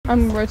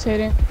I'm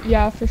rotating.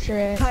 Yeah, for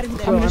sure.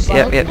 I'm just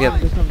Yep.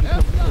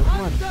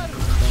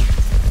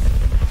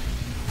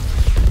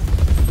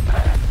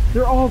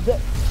 They're all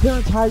their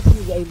entire team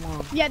is A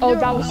long. Yeah, oh,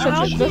 that was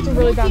that's a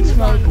really bad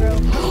smoke, bro.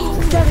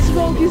 That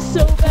smoke is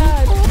so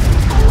bad.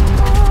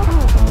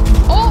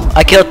 Oh,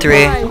 I killed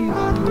 3.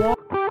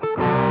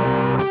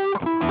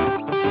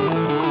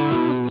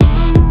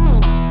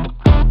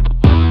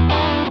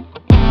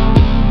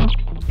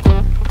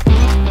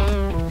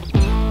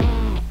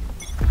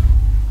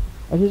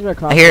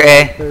 I hear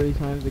A. 30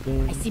 times a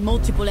game. I see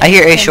multiple. I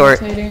hear A short.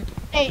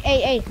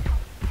 Hey.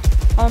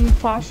 I'm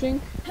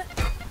flashing.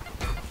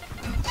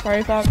 Sorry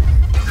if that.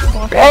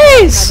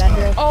 Raise!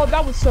 Oh,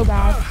 that was so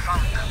bad.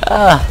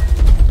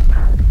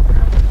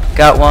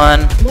 Got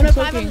one.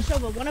 105 on the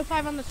Sova.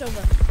 105 on the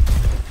Sova.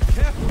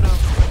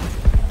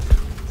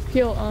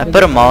 Heal. I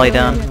put a molly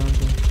down.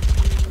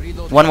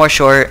 One more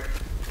short.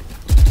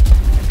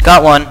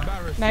 Got one.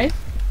 Nice.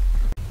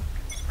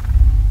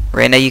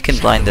 Reyna, you can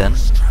blind in.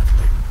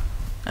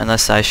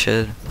 Unless I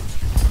should.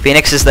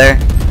 Phoenix is there.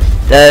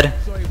 Dead.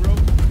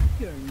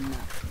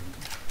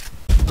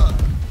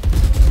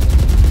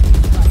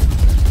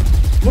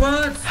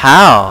 What?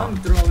 How? I'm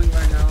throwing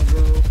right now,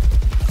 bro.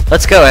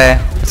 Let's go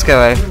A. Let's go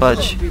A.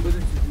 Fudge.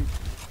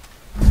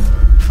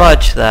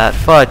 Fudge that.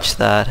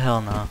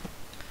 Hell no.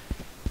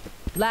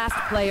 Last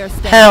player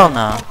standing. Hell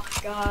no.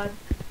 God.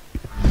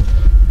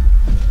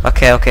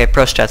 Okay.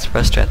 Pro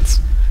strats.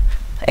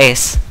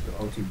 Ace.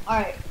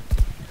 Alright.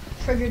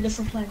 Trigger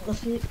different plan. Let's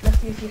see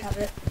if you have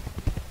it.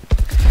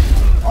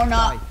 Or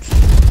not.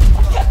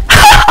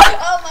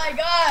 Oh my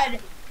god!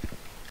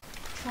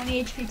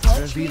 20 HP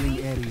clutch,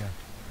 maybe?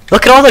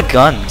 Look at all the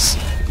guns.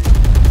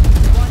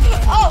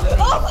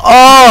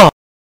 Oh!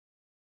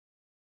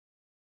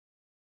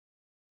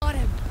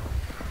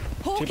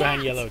 Two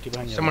behind yellow.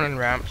 Someone in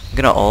ramps. I'm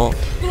gonna ult.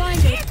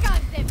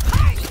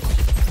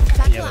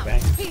 Yellow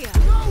bang.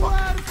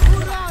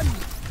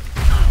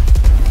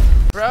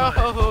 Bro.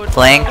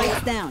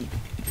 Flank. Down.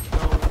 No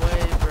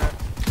way, bro.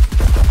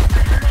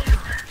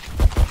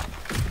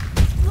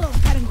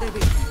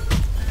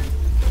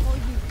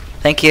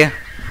 Thank you.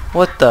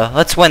 What the?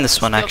 Let's win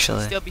this one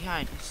actually. Still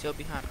behind.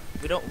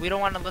 We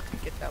don't want to let them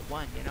get that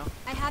one, you know.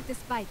 I have the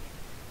spike.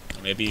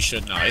 Maybe you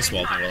shouldn't ice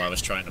wall me while I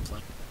was trying to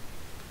play.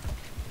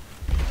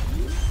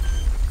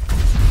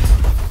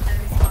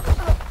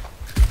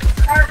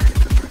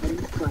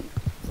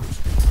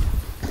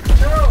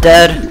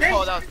 Dead.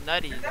 Oh, that was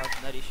nutty. That was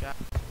a nutty shot.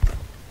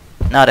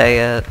 Not A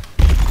yet.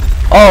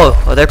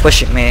 Oh, they're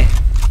pushing me.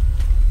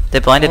 They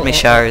blinded me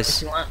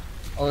showers.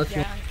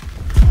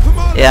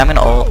 Yeah, I'm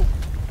gonna ult.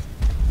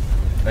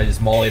 I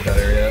just mollied that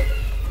area.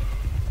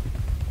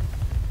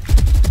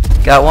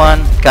 Got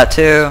one. Got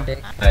 2.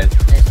 Nice.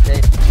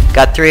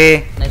 Got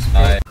 3.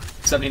 Nice.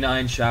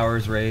 79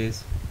 showers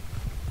raise.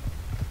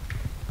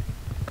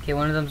 Okay,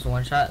 one of them's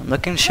one shot. I'm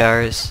looking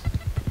showers.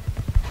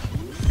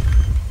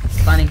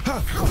 Funny.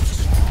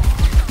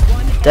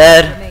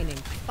 Dead.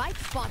 Spike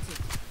spotted.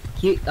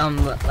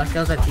 Let's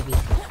go at TV.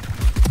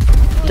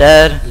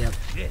 Dead. Yep.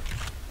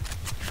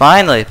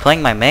 Finally,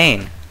 playing my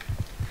main.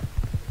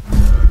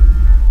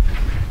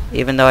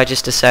 Even though I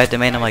just decided to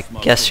main him like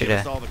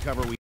yesterday.